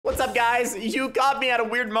up, guys? You caught me at a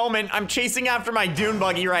weird moment. I'm chasing after my dune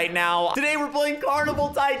buggy right now. Today, we're playing Carnival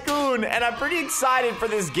Tycoon, and I'm pretty excited for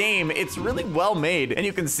this game. It's really well made, and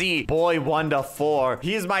you can see boy 1 to 4.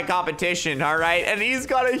 He's my competition, all right? And he's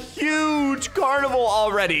got a huge carnival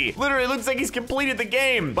already. Literally, looks like he's completed the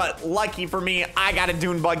game. But lucky for me, I got a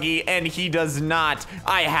dune buggy, and he does not.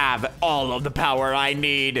 I have all of the power I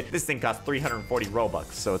need. This thing costs 340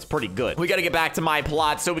 Robux, so it's pretty good. We gotta get back to my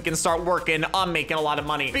plot so we can start working on making a lot of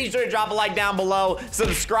money. Be sure to drop a like down below,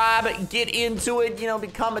 subscribe, get into it, you know,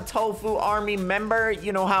 become a Tofuu army member.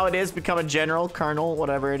 You know how it is, become a general, colonel,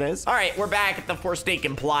 whatever it is. All right, we're back at the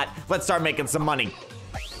Forsaken plot. Let's start making some money.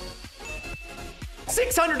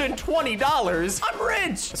 $620. I'm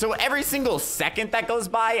rich. So every single second that goes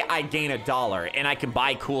by, I gain $1, and I can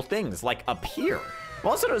buy cool things like up here. I'm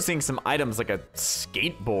also noticing some items like a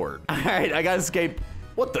skateboard. All right, I got a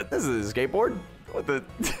What the? This is a skateboard? What the?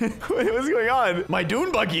 What's going on? My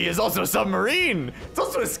dune buggy is also a submarine. It's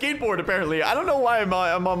also a skateboard, apparently. I don't know why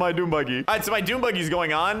I'm on my dune buggy. All right, so my dune buggy's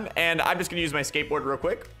going on, and I'm just gonna use my skateboard real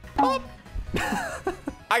quick. Oh.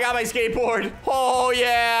 I got my skateboard. Oh,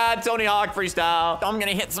 yeah, Tony Hawk freestyle. I'm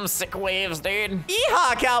gonna hit some sick waves, dude.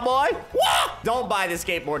 Yeehaw, cowboy. Wah! Don't buy the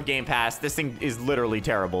skateboard game pass. This thing is literally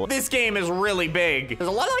terrible. This game is really big. There's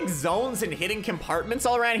a lot of like zones and hidden compartments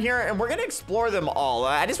all around here, and we're gonna explore them all.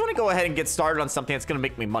 I just wanna go ahead and get started on something that's gonna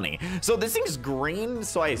make me money. So this thing's green,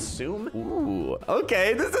 so I assume. Ooh,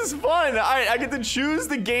 okay, this is fun. All right, I get to choose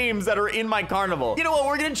the games that are in my carnival. You know what?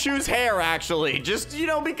 We're gonna choose hair, actually. Just, you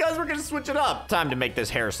know, because we're gonna switch it up. Time to make this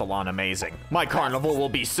hair salon amazing. My carnival will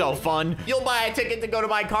be so fun. You'll buy a ticket to go to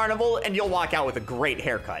my carnival and you'll walk out with a great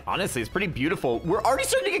haircut. Honestly, it's pretty beautiful. We're already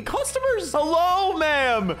starting to get customers. Hello,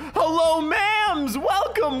 ma'am. Hello, ma'ams.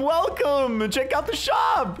 Welcome, welcome. Check out the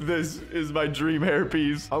shop. This is my dream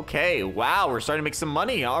hairpiece. Okay, wow, we're starting to make some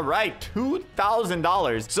money. All right,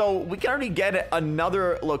 $2,000. So we can already get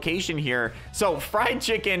another location here. So fried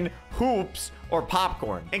chicken, hoops, or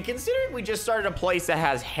popcorn. And considering we just started a place that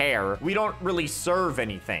has hair, we don't really serve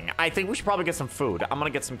anything. I think we should probably get some food. I'm gonna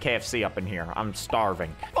get some KFC up in here. I'm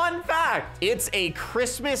starving. Fun fact, it's a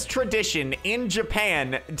Christmas tradition in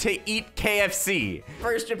Japan to eat KFC.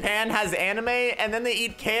 First, Japan has anime, and then they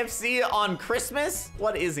eat KFC on Christmas.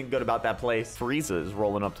 What isn't good about that place? Frieza is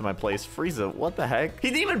rolling up to my place. Frieza, what the heck? He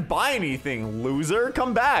didn't even buy anything, loser.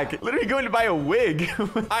 Come back. Literally going to buy a wig. All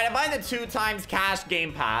right, I'm buying the 2x cash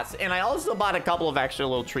game pass, and I also bought a couple of extra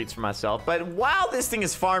little treats for myself. But while this thing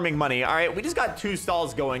is farming money, all right, we just got 2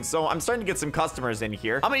 stalls going, so I'm starting to get some customers in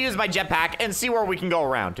here. I'm gonna use my jetpack and see where we can go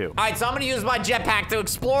around to. All right, so I'm gonna use my jetpack to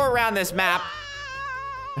explore around this map.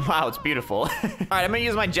 Wow, it's beautiful. All right, I'm gonna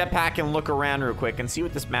use my jetpack and look around real quick and see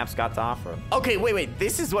what this map's got to offer. Okay, wait.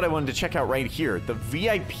 This is what I wanted to check out right here, the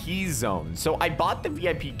VIP zone. So I bought the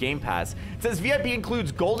VIP game pass. It says VIP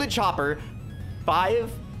includes golden chopper,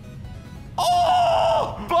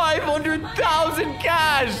 500,000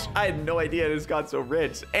 cash. I had no idea this got so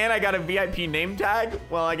rich. And I got a VIP name tag.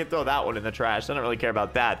 Well, I can throw that one in the trash. I don't really care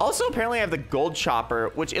about that. Also, apparently I have the gold chopper,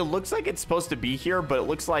 which it looks like it's supposed to be here, but it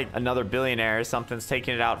looks like another billionaire or something's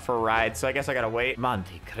taking it out for a ride. So I guess I gotta wait.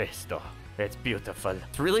 Monte Cristo. It's beautiful.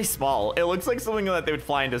 It's really small. It looks like something that they would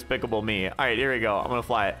fly in Despicable Me. All right, here we go. I'm gonna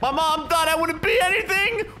fly it. My mom thought I wouldn't be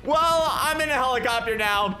anything. Well, I'm in a helicopter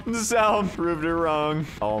now. So proved it wrong.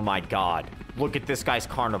 Oh my God. Look at this guy's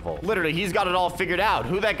carnival. Literally, he's got it all figured out.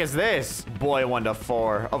 Who the heck is this? Boy 1 to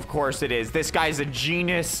 4. Of course it is. This guy's a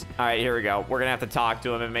genius. All right, here we go. We're gonna have to talk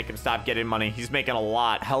to him and make him stop getting money. He's making a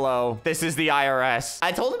lot. Hello. This is the IRS.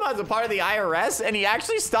 I told him I was a part of the IRS, and he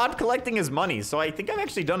actually stopped collecting his money. So I think I've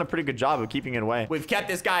actually done a pretty good job of keeping it away. We've kept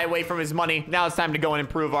this guy away from his money. Now it's time to go and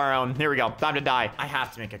improve our own. Here we go. Time to die. I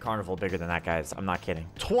have to make a carnival bigger than that, guys. I'm not kidding.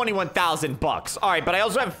 21,000 bucks. All right, but I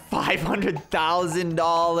also have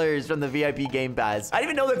 $500,000 from the VIP game pass. I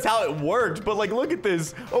didn't even know that's how it worked, but like, look at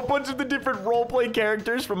this. A bunch of the different roleplay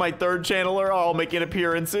characters from my 3rd channel are all making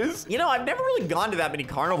appearances. You know, I've never really gone to that many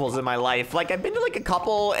carnivals in my life. Like, I've been to like a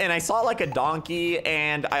couple, and I saw like a donkey,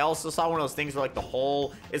 and I also saw one of those things where like the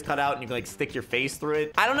hole is cut out and you can like stick your face through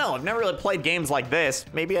it. I don't know. I've never really played games like this.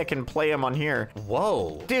 Maybe I can play them on here.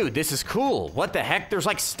 Whoa. Dude, this is cool. What the heck? There's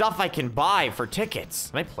like stuff I can buy for tickets.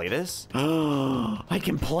 Can I play this? I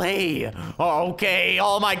can play. Okay,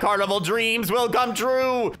 all my carnival dreams will come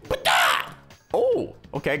true. Oh,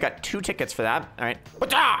 okay, I got 2 tickets for that. All right.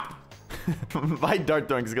 My dart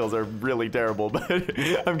throwing skills are really terrible, but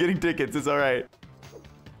I'm getting tickets. It's all right.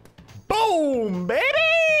 Boom,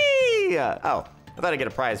 baby. Oh, I thought I'd get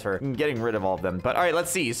a prize for getting rid of all of them. But all right,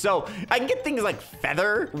 let's see. So I can get things like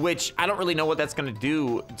feather, which I don't really know what that's going to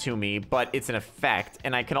do to me, but it's an effect.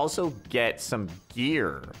 And I can also get some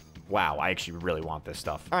gear. Wow, I actually really want this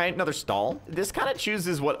stuff. All right, another stall. This kind of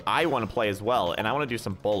chooses what I want to play as well, and I want to do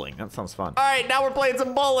some bowling. That sounds fun. All right, now we're playing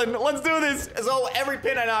some bowling. Let's do this. So every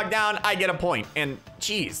pin I knock down, I get a point. And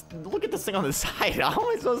geez, look at this thing on the side. How am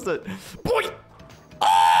I supposed to... Point!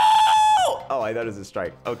 Oh! Oh, I thought it was a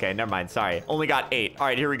strike. Okay, never mind. Sorry. Only got 8. All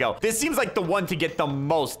right, here we go. This seems like the one to get the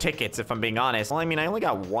most tickets, if I'm being honest. Well, I mean, I only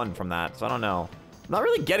got 1 from that, so I don't know. I'm not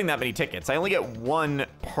really getting that many tickets. I only get 1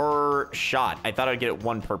 per shot. I thought I'd get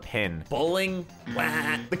 1 per pin. Bowling?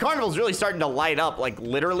 The carnival's really starting to light up, like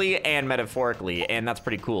literally and metaphorically, and that's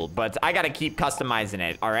pretty cool. But I gotta keep customizing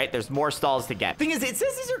it. All right, there's more stalls to get. Thing is, it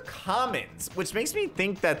says these are commons, which makes me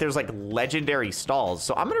think that there's like legendary stalls.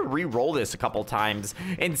 So I'm gonna re-roll this a couple times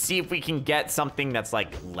and see if we can get something that's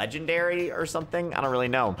like legendary or something. I don't really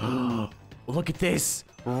know. Look at this.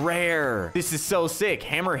 Rare. This is so sick.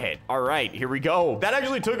 Hammer hit. All right, here we go. That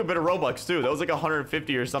actually took a bit of Robux too. That was like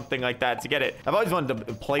 150 or something like that to get it. I've always wanted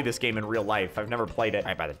to play this game in real life. I've never played it.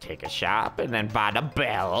 I better take a shop and then buy the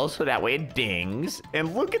bell so that way it dings.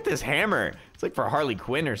 And look at this hammer. It's like for Harley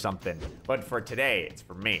Quinn or something. But for today, it's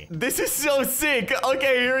for me. This is so sick.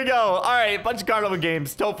 Okay, here we go. All right, bunch of carnival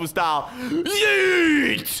games, Tofuu style.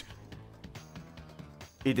 Yeet!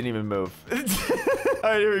 He didn't even move.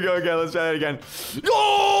 All right, here we go again. Let's try that again.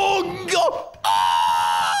 Oh, go!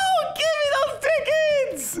 Oh, give me those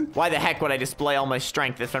tickets! Why the heck would I display all my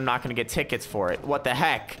strength if I'm not gonna get tickets for it? What the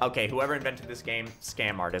heck? Okay, whoever invented this game,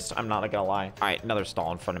 scam artist. I'm not gonna lie. All right, another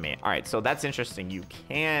stall in front of me. All right, so that's interesting. You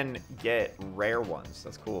can get rare ones.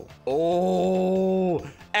 That's cool. Oh,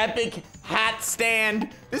 epic hat stand.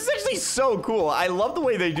 This is actually so cool. I love the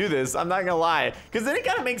way they do this. I'm not gonna lie, because then it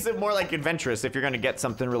kind of makes it more like adventurous if you're gonna get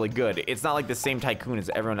something really good. It's not like the same tycoon as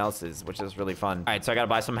everyone else's, which is really fun. All right, so I gotta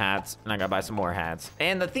buy some hats, and I gotta buy some more hats.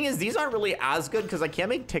 And the thing is, these aren't really as good because I can't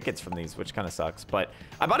make tickets from these, which kind of sucks. But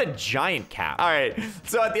I bought a giant cap. All right,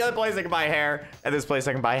 so at the other place I can buy hair, at this place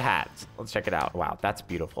I can buy hats. Let's check it out. Wow, that's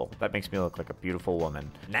beautiful. That makes me look like a beautiful woman.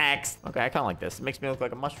 Next. Okay, I kind of like this. It makes me look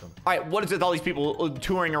like a mushroom. All right, what is with all these people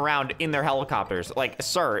touring around in their helicopters? Like,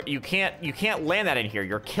 sir, you can't land that in here.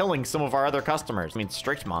 You're killing some of our other customers. I mean,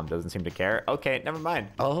 Strict Mom doesn't seem to care. Okay, never mind.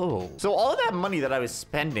 Oh. So all of that money that I was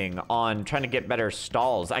spending on trying to get better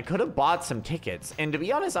stalls, I could have bought some tickets. And to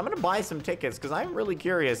be honest, I'm gonna buy some tickets because I'm really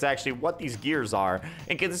curious actually what these gears are.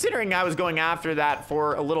 And considering I was going after that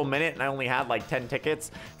for a little minute and I only had like 10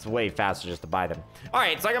 tickets, it's way faster just to buy them. All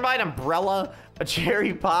right, so I can buy an umbrella, a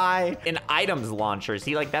cherry pie, an items launcher.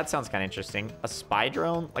 See, like that sounds kind of interesting. A spy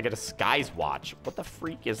drone, like a disguise watch. What the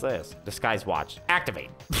freak is this? Disguise watch. Activate.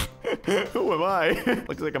 Who am I?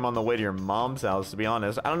 Looks like I'm on the way to your mom's house, to be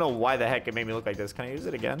honest. I don't know why the heck it made me look like this. Can I use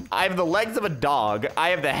it again? I have the legs of a dog. I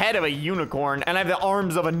have the head of a unicorn, and I have the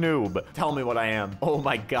arms of a noob. Tell me what I am. Oh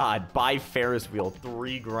my God. Buy Ferris wheel,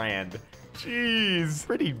 3 grand. Jeez,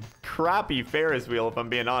 pretty crappy Ferris wheel if I'm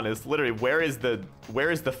being honest. Literally, where is the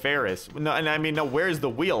Ferris? No, and I mean, no, where's the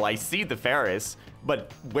wheel? I see the Ferris,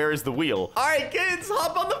 but where is the wheel? All right, kids,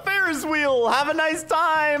 hop on the Ferris wheel. Have a nice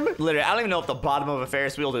time. Literally, I don't even know if the bottom of a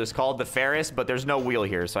Ferris wheel is called the Ferris, but there's no wheel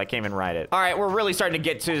here, so I can't even ride it. All right, we're really starting to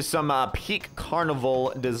get to some peak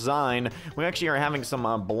carnival design. We actually are having some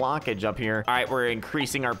blockage up here. All right, we're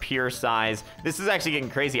increasing our pier size. This is actually getting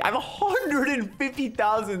crazy. I have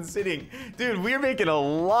 150,000 sitting. Dude, we're making a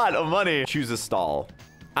lot of money. Choose a stall.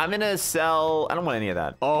 I'm gonna sell, I don't want any of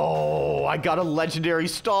that. Oh, I got a legendary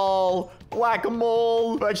stall.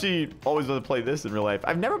 Whack-a-mole. I've actually always wanted to play this in real life.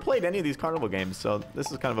 I've never played any of these carnival games, so this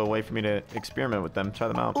is kind of a way for me to experiment with them, try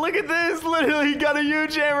them out. Look at this, literally got a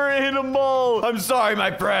huge hammer and hit a mole. I'm sorry,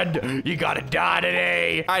 my friend. You gotta die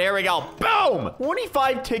today. All right, here we go. Boom!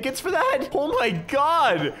 25 tickets for that? Oh my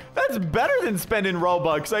God. That's better than spending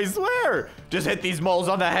Robux, I swear. Just hit these moles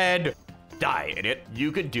on the head. Die, idiot.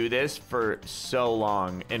 You could do this for so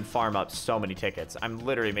long and farm up so many tickets. I'm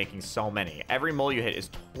literally making so many. Every mole you hit is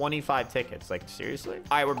 25 tickets. Like, seriously?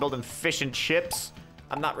 All right, we're building fish and chips.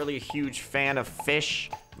 I'm not really a huge fan of fish,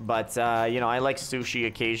 but, you know, I like sushi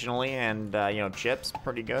occasionally and, you know, chips,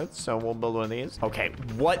 pretty good. So we'll build one of these. Okay,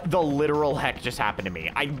 what the literal heck just happened to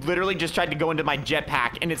me? I literally just tried to go into my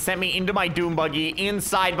jetpack and it sent me into my doom buggy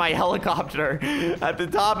inside my helicopter at the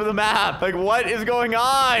top of the map. Like, what is going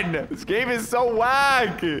on? This game is so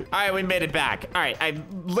whack. All right, we made it back. All right, I have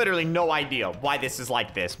literally no idea why this is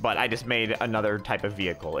like this, but I just made another type of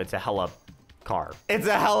vehicle. It's a car. It's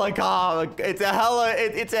a helicopter. It's a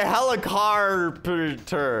helicarpter.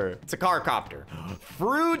 It's a carcopter.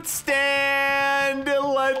 Fruit stand.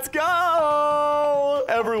 Let's go.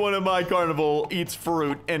 Everyone in my carnival eats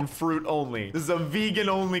fruit and fruit only. This is a vegan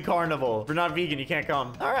only carnival. If you're not vegan, you can't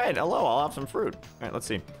come. All right. Hello. I'll have some fruit. All right. Let's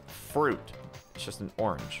see. Fruit. It's just an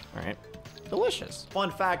orange. All right. Delicious.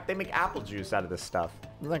 Fun fact, they make apple juice out of this stuff.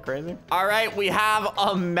 Isn't that crazy? All right, we have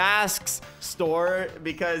a masks store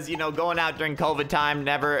because, you know, going out during COVID time,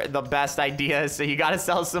 never the best idea. So you got to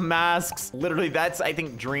sell some masks. Literally, that's, I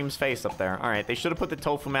think, Dream's face up there. All right, they should have put the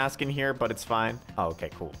tofu mask in here, but it's fine. Oh, okay,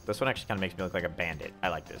 cool. This one actually kind of makes me look like a bandit. I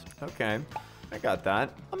like this. Okay. I got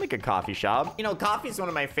that. I'll make a coffee shop. You know, coffee is one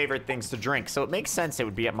of my favorite things to drink, so it makes sense it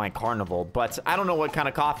would be at my carnival, but I don't know what kind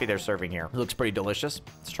of coffee they're serving here. It looks pretty delicious.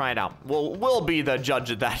 Let's try it out. We'll be the judge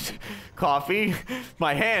of that coffee.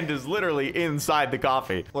 My hand is literally inside the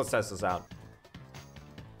coffee. Let's test this out.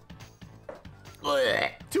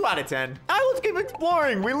 2 out of 10. Let's keep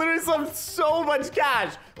exploring. We literally still have so much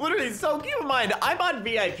cash. Literally, so keep in mind, I bought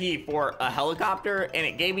VIP for a helicopter and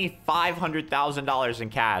it gave me $500,000 in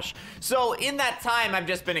cash. So in that time, I've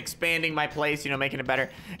just been expanding my place, you know, making it better.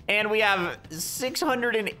 And we have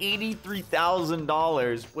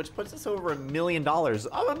 $683,000, which puts us over $1 million.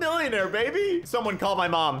 I'm a millionaire, baby. Someone call my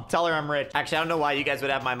mom. Tell her I'm rich. Actually, I don't know why you guys would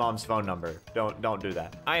have my mom's phone number. Don't do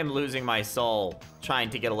that. I am losing my soul trying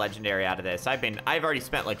to get a legendary out of this. I've already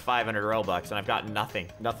spent like 500 Robux and I've gotten nothing.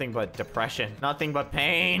 Nothing but depression. Nothing but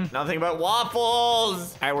pain. Nothing but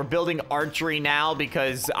waffles. All right, we're building archery now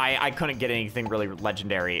because I couldn't get anything really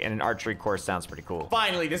legendary, and an archery course sounds pretty cool.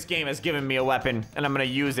 Finally, this game has given me a weapon and I'm gonna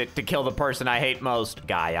use it to kill the person I hate most.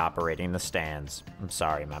 Guy operating the stands. I'm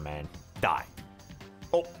sorry, my man. Die.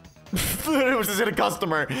 Oh, literally was just hit a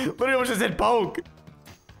customer. Literally was just hit poke.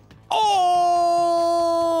 Oh!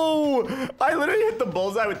 I literally hit the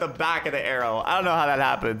bullseye with the back of the arrow. I don't know how that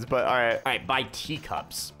happens, but all right. All right, buy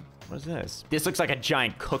teacups. What is this? This looks like a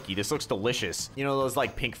giant cookie. This looks delicious. You know those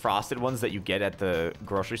like pink frosted ones that you get at the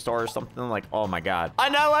grocery store or something? Like, oh my God. I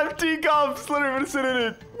now have teacups. Literally gonna sit in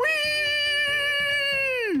it.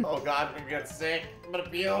 Whee! Oh God, I'm gonna get sick. I'm gonna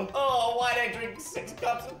puke. Oh, why did I drink 6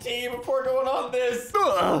 cups of tea before going on this?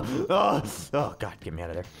 Oh God, get me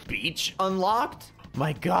out of there. Beach unlocked?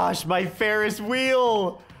 My gosh, my Ferris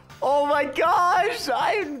wheel. Oh my gosh,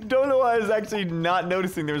 I don't know why I was actually not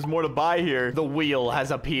noticing there was more to buy here. The wheel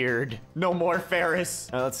has appeared. No more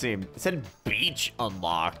Ferris. Let's see. It said beach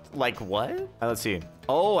unlocked. Like what? Let's see.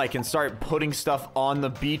 Oh, I can start putting stuff on the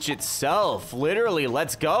beach itself. Literally,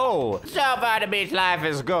 let's go. So far, the beach life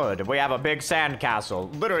is good. We have a big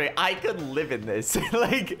sandcastle. Literally, I could live in this.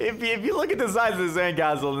 Like, if you look at the size of the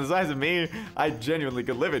sandcastle and the size of me, I genuinely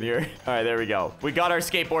could live in here. All right, there we go. We got our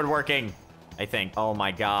skateboard working, I think. Oh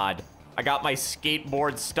my God. I got my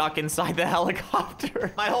skateboard stuck inside the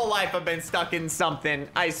helicopter. My whole life I've been stuck in something,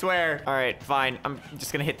 I swear. All right, fine. I'm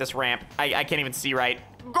just gonna hit this ramp. I can't even see right.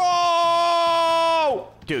 Go!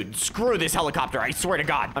 Dude, screw this helicopter, I swear to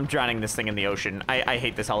God. I'm drowning this thing in the ocean. I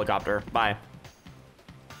hate this helicopter. Bye.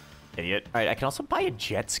 Idiot. All right, I can also buy a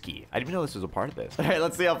jet ski. I didn't even know this was a part of this. All right,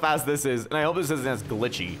 let's see how fast this is. And I hope this isn't as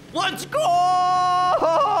glitchy. Let's go!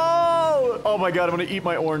 Oh my God, I'm gonna eat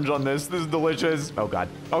my orange on this. This is delicious. Oh God.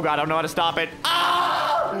 Oh God, I don't know how to stop it. Ah!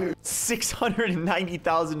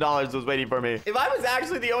 $690,000 was waiting for me. If I was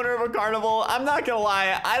actually the owner of a carnival, I'm not gonna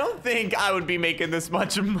lie, I don't think I would be making this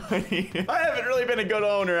much money. I haven't really been a good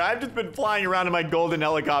owner. I've just been flying around in my golden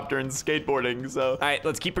helicopter and skateboarding, so. All right,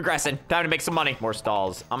 let's keep progressing. Time to make some money. More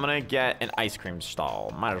stalls. I'm gonna get an ice cream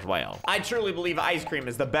stall. Might as well. I truly believe ice cream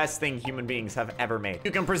is the best thing human beings have ever made.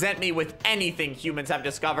 You can present me with anything humans have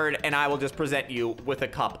discovered, and I will just present you with a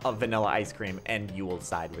cup of vanilla ice cream, and you will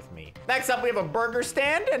side with me. Next up, we have a burger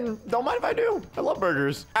stand, and don't mind if I do. I love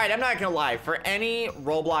burgers. All right, I'm not gonna lie. For any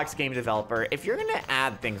Roblox game developer, if you're gonna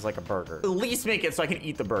add things like a burger, at least make it so I can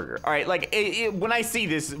eat the burger. All right, like when I see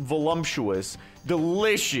this voluptuous,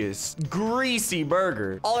 delicious, greasy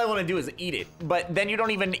burger, all I want to do is eat it. But then you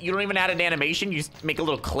don't even add an animation. You just make a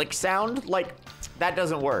little click sound. Like, that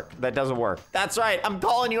doesn't work. That doesn't work. That's right. I'm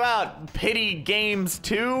calling you out. Pity Games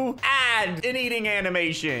 2. Add an eating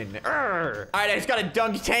animation. Urgh. All right, I just got a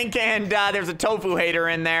dunk tank, and there's a tofu hater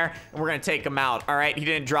in there, and we're gonna take him out. All right, he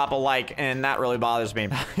didn't drop a like, and that really bothers me.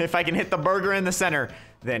 If I can hit the burger in the center,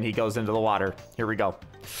 then he goes into the water. Here we go.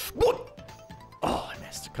 Oh, I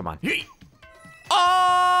missed. Come on.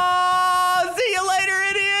 Oh, see you later,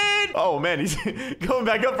 idiot. Oh man, he's going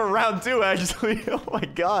back up for round 2, actually. Oh my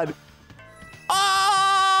God.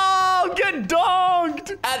 Oh, get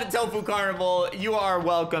dunked. At the Tofu Carnival, you are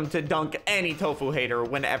welcome to dunk any tofu hater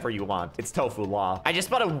whenever you want. It's tofu law. I just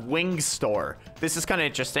bought a wing store. This is kind of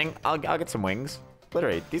interesting. I'll get some wings.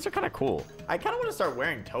 Literally, these are kind of cool. I kind of want to start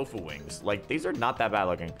wearing tofu wings. Like, these are not that bad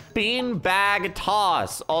looking. Beanbag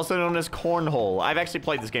toss, also known as cornhole. I've actually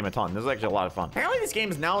played this game a ton. This is actually a lot of fun. Apparently, this game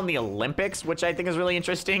is now in the Olympics, which I think is really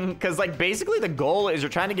interesting. Because, like, basically the goal is you're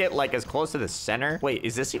trying to get, like, as close to the center. Wait,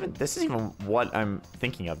 is this even what I'm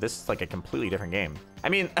thinking of? This is, like, a completely different game. I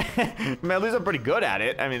mean, at least I'm pretty good at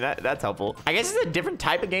it. I mean, that's helpful. I guess it's a different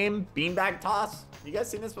type of game. Beanbag toss. You guys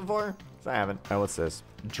seen this before? I haven't. All right, what's this?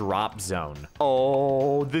 Drop zone.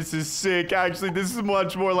 Oh, this is sick. Actually, this is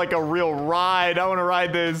much more like a real ride. I want to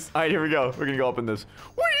ride this. All right, here we go. We're gonna go up in this.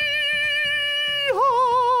 Whee-haw!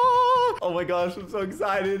 Oh my gosh, I'm so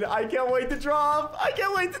excited. I can't wait to drop. I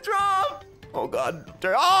can't wait to drop. Oh God.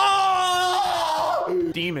 Oh!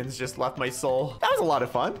 Demons just left my soul. That was a lot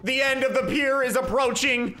of fun. The end of the pier is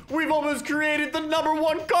approaching. We've almost created the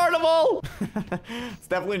 #1 carnival. It's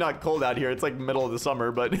definitely not cold out here. It's like middle of the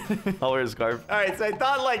summer, but I'll wear a scarf. All right, so I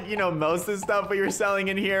thought like, you know, most of the stuff we were selling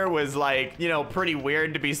in here was like, you know, pretty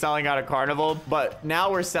weird to be selling out a carnival, but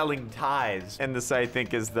now we're selling ties. And this I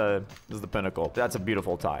think is the pinnacle. That's a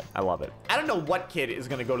beautiful tie. I love it. I don't know what kid is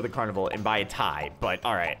gonna go to the carnival and buy a tie, but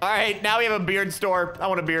all right. All right, now we have a beard store. I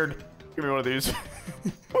want a beard. Give me one of these.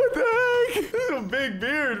 What the heck? This is a big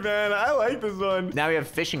beard, man. I like this one. Now we have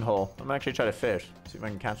fishing hole. I'm gonna actually try to fish. See if I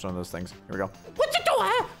can catch one of those things. Here we go. What you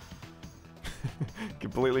doing?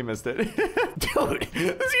 Completely missed it. Dude,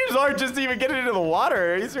 this seems hard just to even get it into the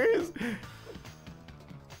water. Are you serious?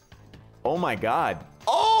 Oh my God.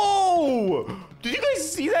 Oh! Did you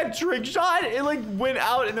guys see that trick shot? It like went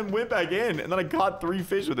out and then went back in, and then I caught 3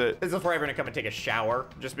 fish with it. This is before everyone to come and take a shower,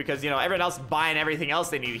 just because, you know, everyone else is buying everything else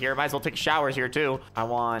they need here. Might as well take showers here too. I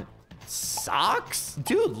want socks?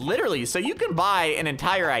 Dude, literally, so you can buy an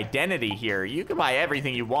entire identity here. You can buy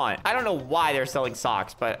everything you want. I don't know why they're selling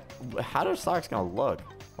socks, but how are socks gonna look?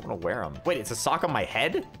 I'm gonna wear them. Wait, it's a sock on my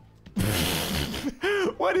head?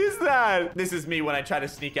 What is that? This is me when I try to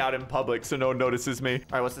sneak out in public so no one notices me. All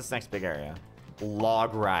right, what's this next big area?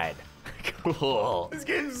 Log ride. Cool. This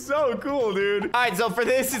game's so cool, dude. All right, so for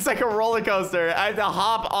this, it's like a roller coaster. I have to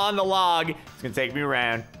hop on the log. It's gonna take me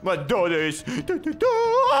around. Let's do this.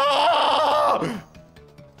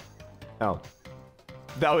 Oh,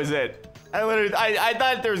 that was it. I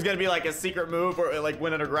thought there was gonna be like a secret move where it like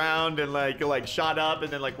went underground and like shot up and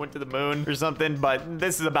then like went to the moon or something, but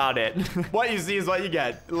this is about it. What you see is what you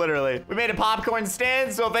get, literally. We made a popcorn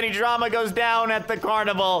stand, so if any drama goes down at the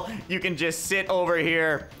carnival, you can just sit over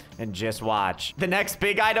here and just watch. The next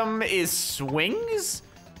big item is swings.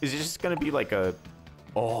 Is it just gonna be like a...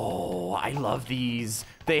 Oh, I love these.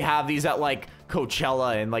 They have these at like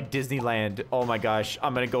Coachella and like Disneyland. Oh my gosh,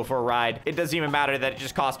 I'm gonna go for a ride. It doesn't even matter that it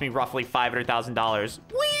just cost me roughly $500,000.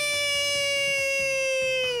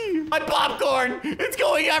 Whee! My popcorn, it's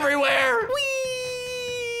going everywhere. Whee!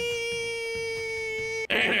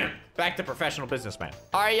 Back to professional businessman.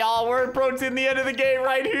 All right, y'all, we're approaching the end of the game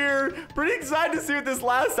right here. Pretty excited to see what this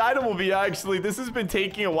last item will be, actually. This has been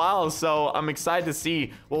taking a while, so I'm excited to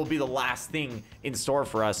see what will be the last thing in store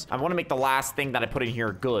for us. I want to make the last thing that I put in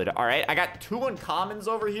here good. All right, I got 2 uncommons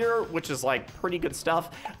over here, which is like pretty good stuff.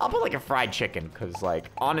 I'll put like a fried chicken because like,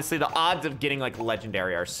 honestly, the odds of getting like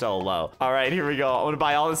legendary are so low. All right, here we go. I want to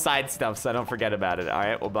buy all the side stuff so I don't forget about it. All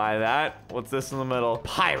right, we'll buy that. What's this in the middle?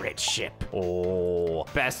 Pirate ship. Oh,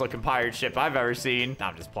 best looking pirate ship I've ever seen. No,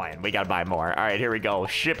 I'm just playing. We gotta buy more. All right, here we go.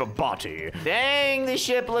 Ship of body. Dang, the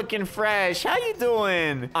ship looking fresh. How you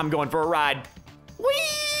doing? I'm going for a ride. Whee!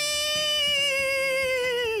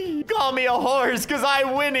 Call me a horse, because I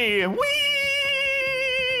whinny. Whee!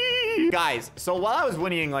 Guys, so while I was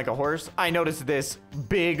whinnying like a horse, I noticed this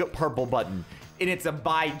big purple button, and it's a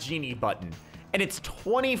buy genie button. And it's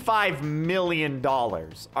 $25 million,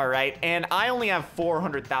 all right? And I only have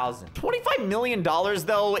 400,000. $25 million,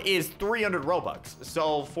 though, is 300 Robux.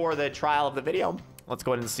 So for the trial of the video, let's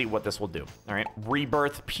go ahead and see what this will do. All right,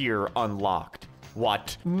 Rebirth Pier unlocked.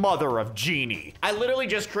 What? Mother of Genie. I literally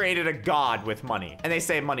just created a god with money, and they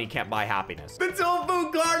say money can't buy happiness. The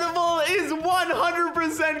Tofuu Carnival is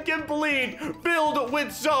 100% complete, filled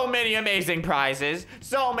with so many amazing prizes,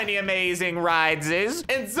 so many amazing rideses,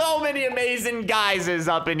 and so many amazing guises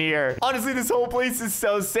up in here. Honestly, this whole place is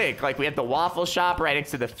so sick. Like, we have the waffle shop right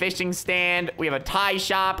next to the fishing stand. We have a tie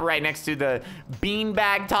shop right next to the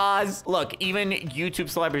beanbag toss. Look, even YouTube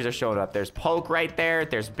celebrities are showing up. There's Poke right there.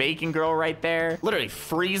 There's Bacon Girl right there. Literally,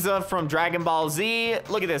 Frieza from Dragon Ball Z.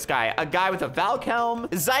 Look at this guy. A guy with a Valk helm.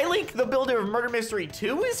 Xyleek, the builder of Murder Mystery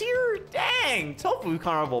 2 is here? Dang, Tofuu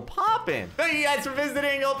Carnival popping. Thank you guys for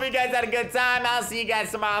visiting. Hope you guys had a good time. I'll see you guys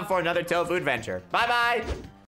tomorrow for another Tofuu adventure. Bye-bye.